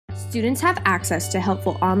Students have access to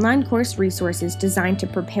helpful online course resources designed to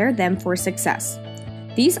prepare them for success.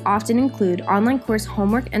 These often include online course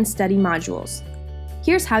homework and study modules.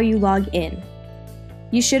 Here's how you log in.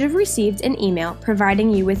 You should have received an email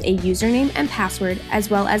providing you with a username and password as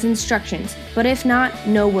well as instructions, but if not,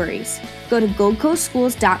 no worries. Go to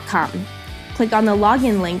goldcoastschools.com. Click on the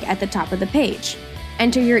login link at the top of the page.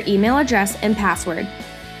 Enter your email address and password.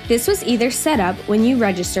 This was either set up when you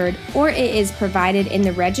registered or it is provided in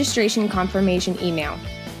the registration confirmation email.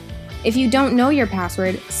 If you don't know your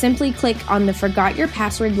password, simply click on the Forgot Your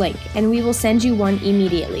Password link and we will send you one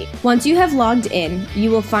immediately. Once you have logged in,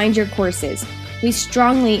 you will find your courses. We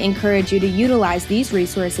strongly encourage you to utilize these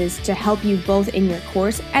resources to help you both in your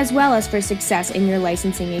course as well as for success in your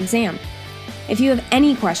licensing exam. If you have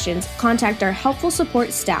any questions, contact our helpful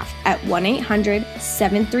support staff at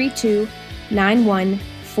 1-800-732-9140.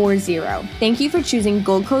 Thank you for choosing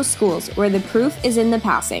Gold Coast Schools, where the proof is in the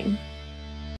passing.